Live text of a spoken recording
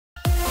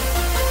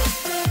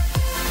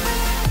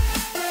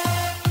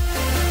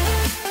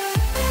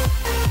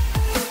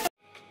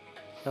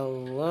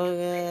Hello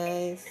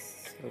guys,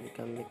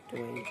 welcome back to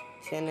my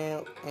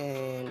channel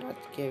and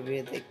আজকে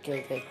ভিডিওতে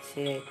খেলতে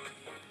যাচ্ছে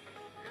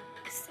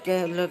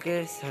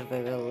স্কাইব্লকের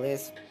সার্ভাইভাল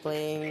লেটস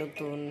প্লেইং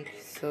নতুন।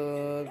 সো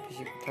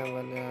বেশি কথা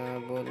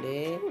বলে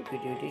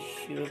ভিডিওটি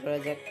শুরু করা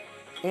যাক।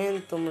 এন্ড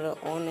তোমরা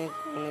অনেক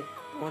অনেক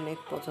অনেক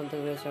পছন্দ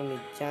করেছো আমি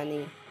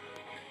জানি।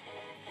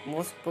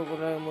 মোস্ট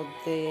পপুলার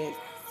মধ্যে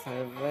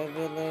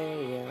সার্ভাইভালে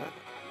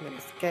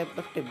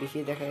স্কাইব্লকটা বেশি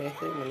দেখা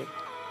গেছে, মানে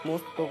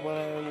মোস্ট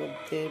পপুলারের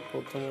মধ্যে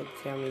প্রথম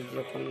হচ্ছে আমি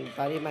যখন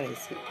বাড়ি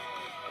বানিয়েছি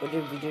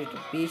ওটার ভিডিওটা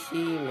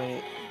বেশি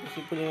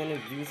পরিমাণে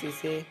ভিউজ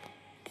হয়েছে।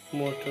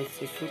 মোট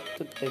হচ্ছে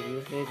 70টা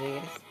ভিউজ হয়েছে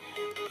গেছে।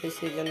 তো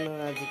সেই জন্য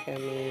আজকে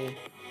আমি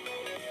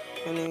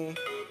মানে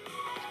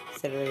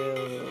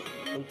সার্ভাইভাল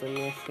নতুন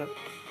নিয়ে আসলাম।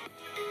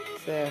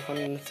 সো এখন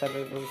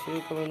সার্ভাইভাল শুরু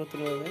করবো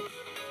নতুনভাবে।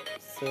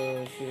 সো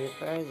শুরু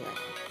করা যায়।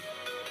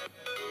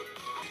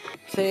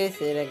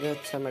 এর আগে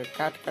হচ্ছে আমার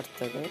কাঠ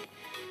কাটতে হবে।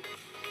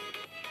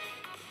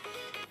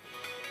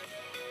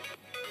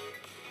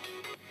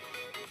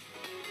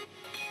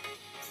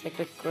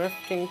 একটা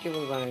ক্রাফটিং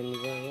টেবিল বানিয়ে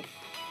নিব আমি।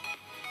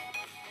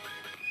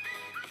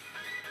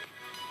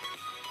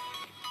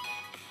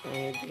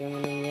 এদিকে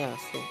মানে ইয়ে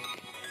আছে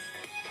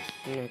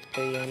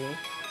একটা ইয়ানো।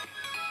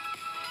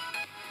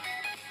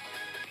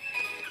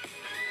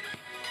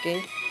 ওকে,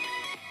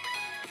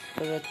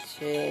 তো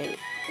হচ্ছে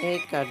এই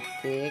কাঠ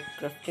দিয়ে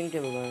ক্রাফটিং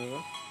টেবিল বানাবো।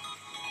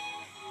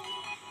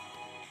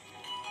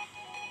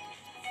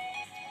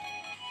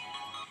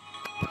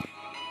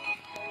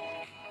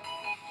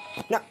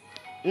 না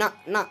না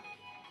না,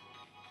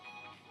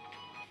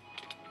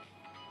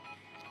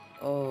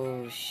 ও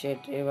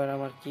শিট, এবার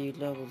আমার কি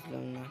হলো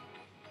বুঝলাম না।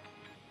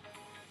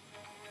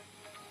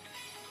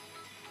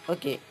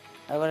 ওকে,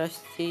 আবার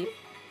আসছি,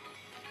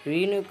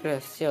 রিনিউ করে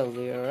আসছি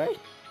already,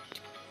 right?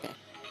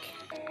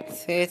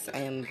 Yes,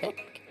 I am back.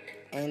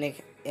 And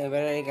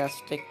এবার এই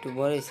গাছটা একটু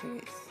বড় হয়েছে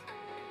গাইস,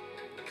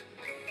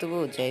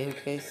 তবুও যাই হোক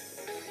গাইস।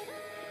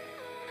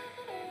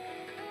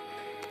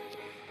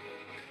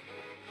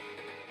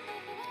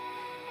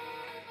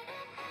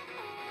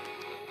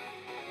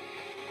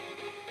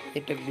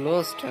 এটা গ্লো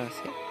স্টার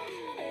আছে,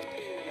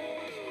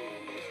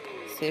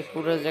 সে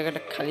পুরো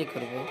জায়গাটা খালি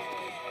করবো,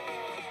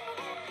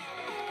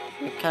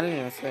 খালি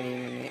না সরি,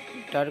 মানে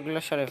ডাটগুলো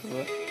সরাই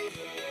ফেলবো।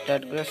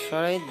 ডাটগুলো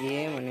সরাই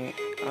দিয়ে মানে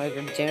আমার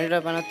একটা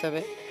জেনারেটর বানাতে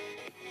হবে,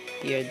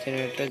 ইয়ার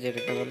জেনারেটর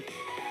যেটাকে বলে।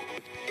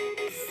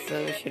 তো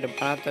সেটা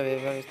বানাতে হবে।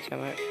 এবার হচ্ছে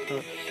আমার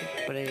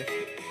পড়ে গেছে,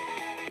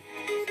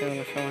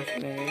 কোনো সমস্যা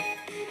নেই guys.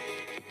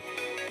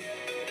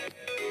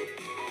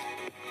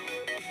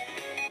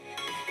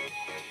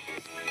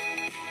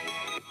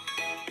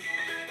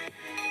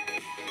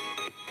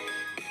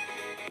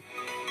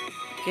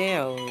 Okay,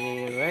 I'll be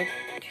right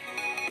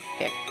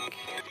back.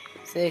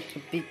 সে একটু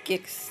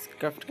পিকেক্স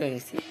ক্রাফট করে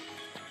নিয়েছি।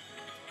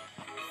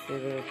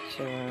 এবার হচ্ছে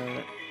আমার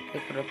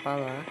এরপরে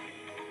পালা।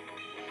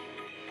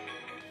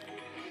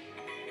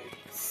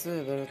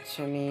 এবার হচ্ছে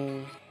আমি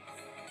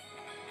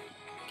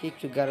কি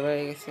একটু গাড়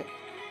গেছে।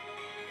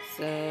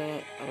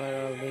 আবার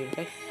আমি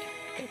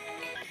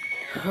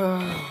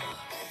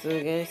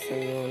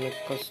অনেক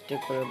কষ্ট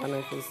করে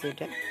বানাই ফেলছি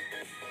এটা।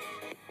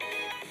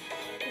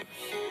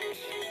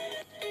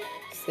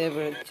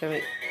 এবার হচ্ছে আমি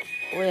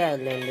ওই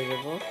আইল্যান্ডে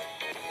যাবো,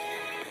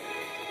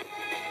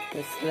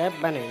 স্ল্যাব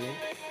বানাইনি,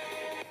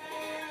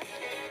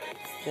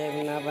 স্ল্যাব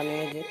না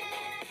বানিয়ে যে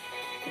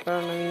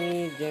কারণ আমি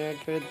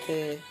জেনারেটরতে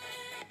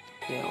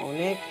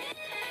অনেক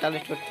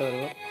কালেক্ট করতে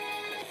পারবো।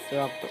 তো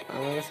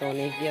আমার কাছে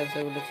অনেকই আছে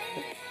ওগুলো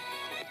থেকে।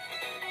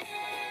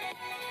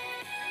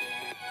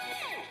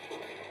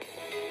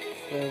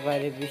 তো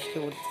বাইরে বৃষ্টি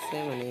পড়তেছে,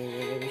 মানে এই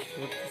জায়গায় বৃষ্টি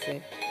পড়তেছে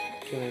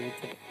গেমের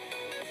ভিতরে,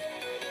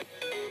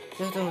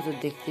 তোমরা তো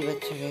দেখতেই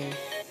পাচ্ছ গাইস।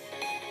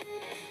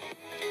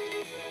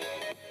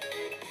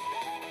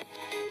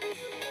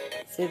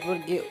 এরপর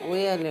গিয়ে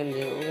ওই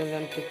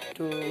আইল্যান্ডটা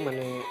একটু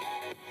মানে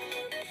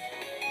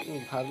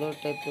ভালো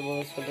টাইপের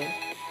বলা চলে,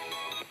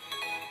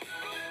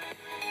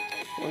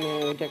 মানে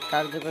ওইটা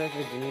কার্যকর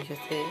একটা জিনিস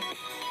আছে।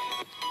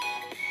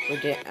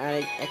 ওইটা আর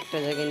একটা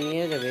জায়গায়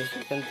নিয়ে যাবে,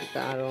 সেখান থেকে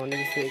আরো অনেক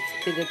কিছু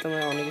এক্সপেরিয়ে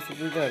তোমরা অনেক কিছু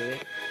বুঝতে পারবে।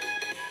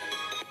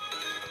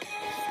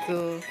 তো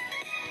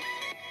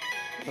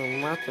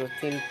মাত্র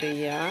 3টে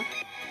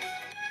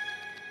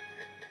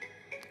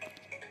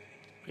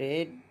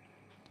ব্রেড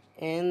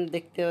এন্ড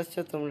দেখতে পাচ্ছ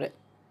তোমরা,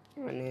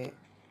 মানে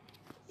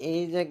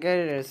এই জায়গার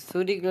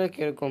চুরিগুলো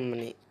কিরকম,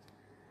 মানে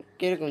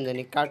কিরকম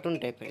জানি কার্টুন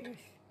টাইপের।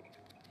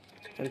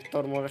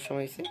 তোর মরার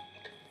সময়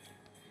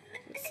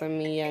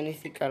আমি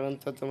আনিছি, কারণ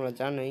তো তোমরা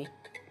জানোই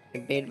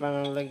বেড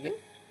বানানো লাগবে।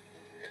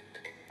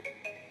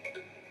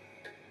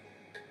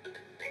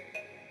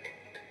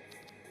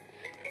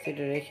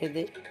 সেটা রেখে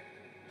দিই।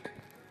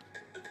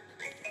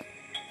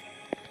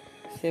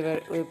 সেবার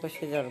ওই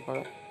পাশে যাওয়ার পর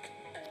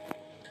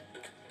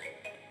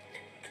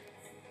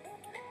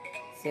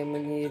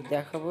সেমনি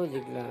দেখাবো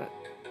যেগুলা,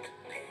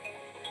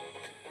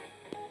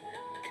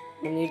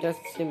 মানে এটা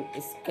হচ্ছে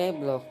স্কাই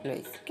ব্লক না,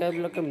 স্কাই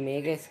ব্লকের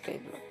মেগা স্কাই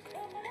ব্লক।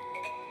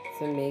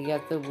 সে মেগা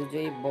তো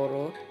বুঝেই বড়,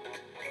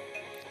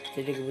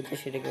 যেটাকে বুঝে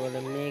সেটাকে বলে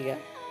মেগা।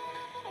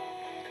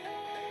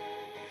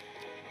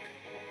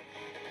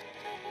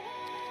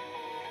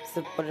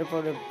 ব্লকসের পরে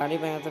পরে বাড়ি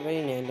বানাতে পারি,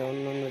 নাহলে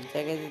অন্য অন্য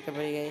জায়গায় যেতে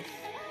পারি গাইস।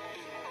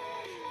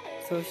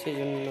 সো সেই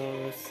জন্য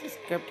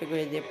সাবস্ক্রাইবটা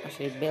করে দিয়ে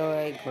পাশের বেল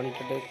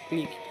ঘন্টাটা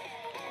ক্লিক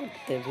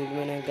করতে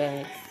ভুলবে না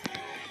গাইস।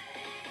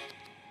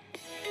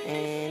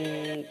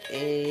 অ্যান্ড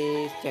এই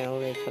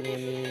চ্যানেলে এখানে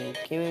আমি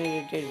গেম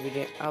রিলেটেড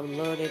ভিডিও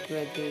আপলোড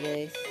করে দিই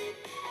গাইস,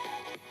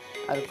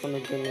 আর কোনো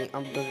গেমই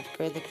আপলোড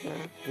করে দেখি না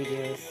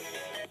ভিডিওস।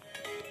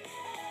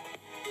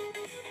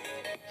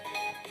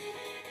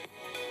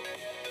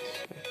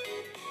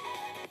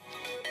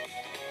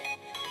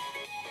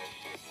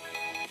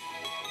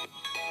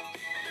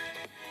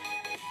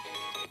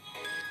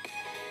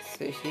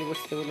 সেই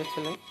বসতে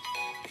বলেছিলাম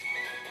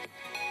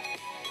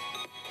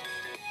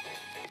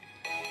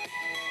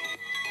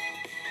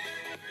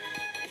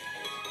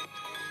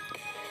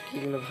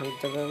কিগুলো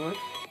ভাঙতে হবে আমার।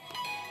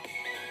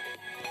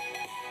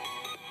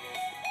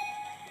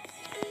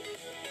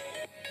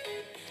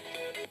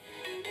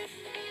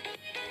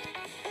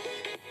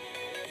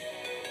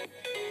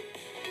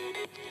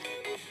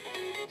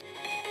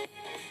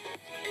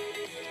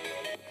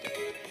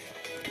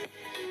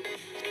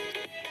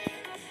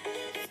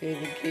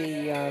 সেদিকে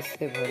ইয়ে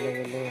আছে ভালো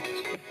ভালো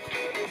হচ্ছে,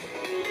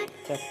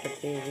 চারটা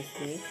পেয়ে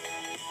গেছি।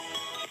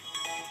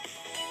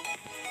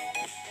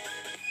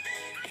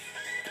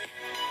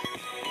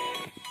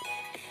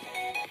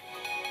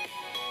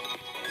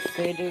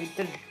 এটার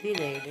ভিতর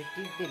দিলে এটা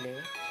টিপ দিলে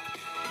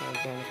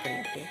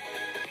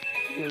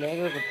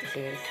ল্যাগও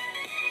করতেছে।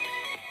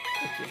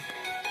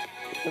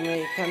 তোমরা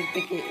এখান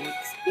থেকে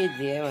এক্সপি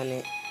দিয়ে মানে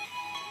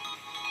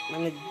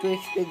মানে 2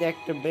 এক্সপি দিয়ে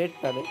একটা বেড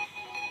পাবে।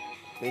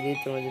 যদি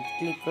তোমরা যদি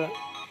ক্লিক করো,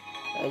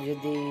 আর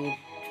যদি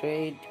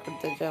ট্রেড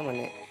করতে চাও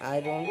মানে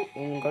আয়রন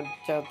ইনগট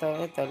চাও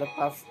তাহলে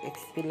 5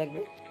 এক্সপি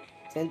লাগবে।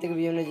 সেখান থেকে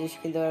বিভিন্ন জিনিস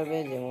কিনতে পারবে,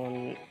 যেমন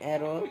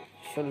অ্যারো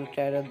 16টা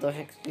অ্যারো 10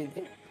 এক্সপি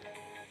দিয়ে।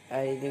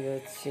 আর এদিকে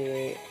হচ্ছে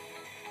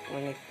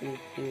অনেক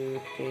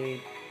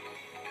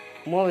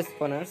মোব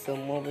স্পনার, সো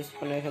মোব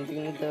স্পনার এখান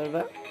থেকে নিতে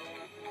পারবা।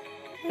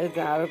 যদি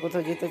আরও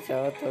কোথাও যেতে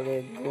চাও তাহলে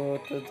go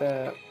to the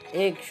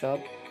egg shop.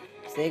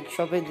 Egg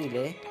শপে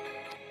দিলে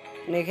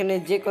এখানে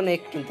যে কোনো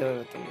এগ কিনতে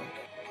পারবে তোমরা,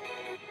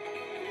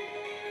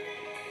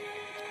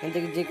 এখান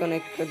থেকে যে কোনো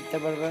এগ কিনতে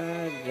পারবা।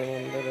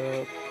 যেমন ধরো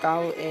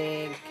কাউ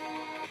এগ,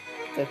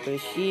 তারপরে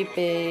শিপ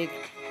এগ,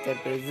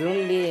 তারপরে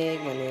জুম্বি এগ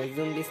মানে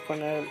জুম্বি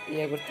স্পনার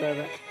ইয়ে করতে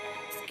পারবা,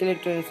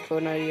 স্কেলেটন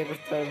স্পনার ইয়ে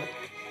করতে পারবা,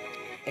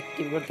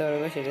 অ্যাক্টিভ করতে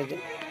পারবা সেটাতে।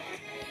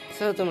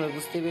 সো তোমরা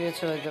বুঝতে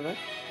পেরেছো হয়তো বা।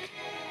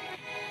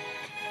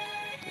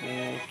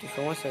 একটু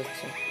সমস্যা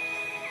হচ্ছে।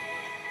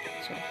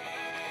 আচ্ছা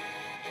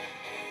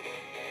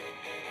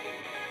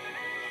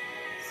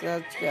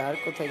আজকে আর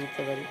কোথায়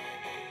যেতে পারি,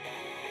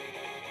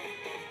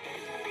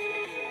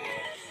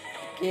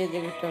 কে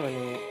দেখতে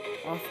মানে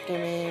অফ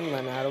টাইমে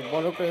মানে আরো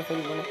বড় করে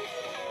ফেলবো না।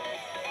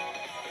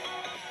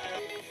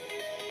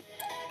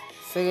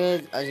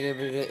 আজকের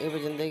ভিডিও এই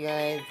পর্যন্ত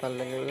গাইস, ভালো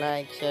লাগলে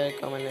লাইক শেয়ার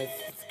কমেন্ট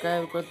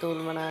সাবস্ক্রাইব করতে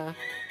ভুলবে না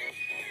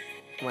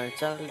আমার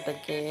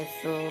চ্যানেলটাকে।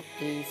 সো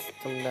প্লিজ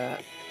তোমরা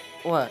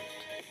ওয়েট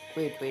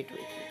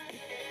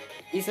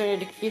পিছনে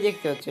এটা কি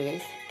দেখতে হচ্ছে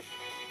গাইস,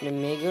 মানে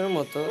মেঘের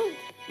মতো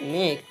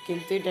মেঘ,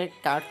 কিন্তু এটা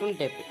কার্টুন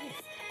টাইপের।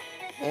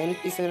 এন্ড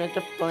পিছনে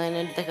একটা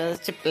প্ল্যানেট দেখা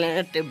যাচ্ছে,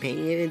 প্ল্যানেটটা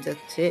ভেঙে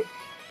যাচ্ছে।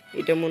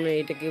 এটা মনে হয়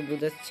এটাকে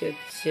বোঝাচ্ছে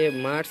হচ্ছে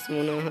মার্স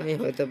মনে হয়,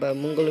 হয়তো বা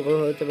মঙ্গল গ্রহ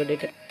হতে পারে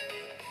এটা,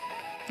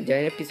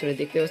 জানি না। পিছনে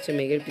দেখতে পাচ্ছ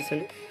মেঘের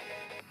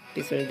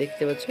পিছনে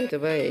দেখতে পাচ্ছ হয়তো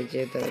বা, এই যে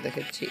তারা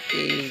দেখাচ্ছি,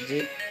 এই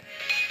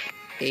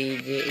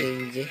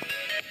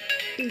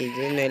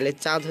যে নাহলে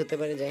চাঁদ হতে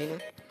পারে, জানি না।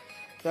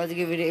 তো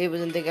আজকে ভিডিও এই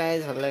পর্যন্ত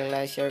গাইস, ভালো লাগলে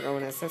শেয়ার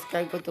কমেন্ট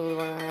সাবস্ক্রাইব করতে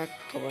বলবো না।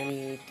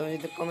 তুমি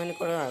যদি কমেন্ট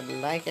করো আর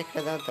লাইক একটা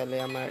দাও তাহলে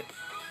আমার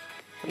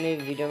মানে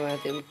ভিডিও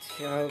বানাতে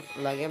উৎসাহ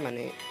লাগে,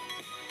 মানে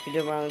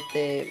ভিডিও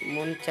বানাতে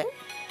মন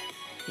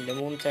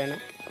চায় না।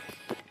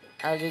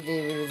 আর যদি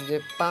ভিডিওতে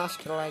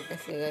 5টা লাইক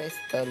আছে গাইস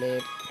তাহলে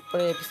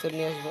পরের এপিসোড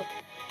নিয়ে আসবো।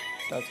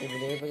 আজকে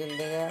ভিডিও এই পর্যন্ত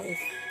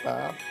গাইস,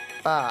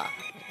 বা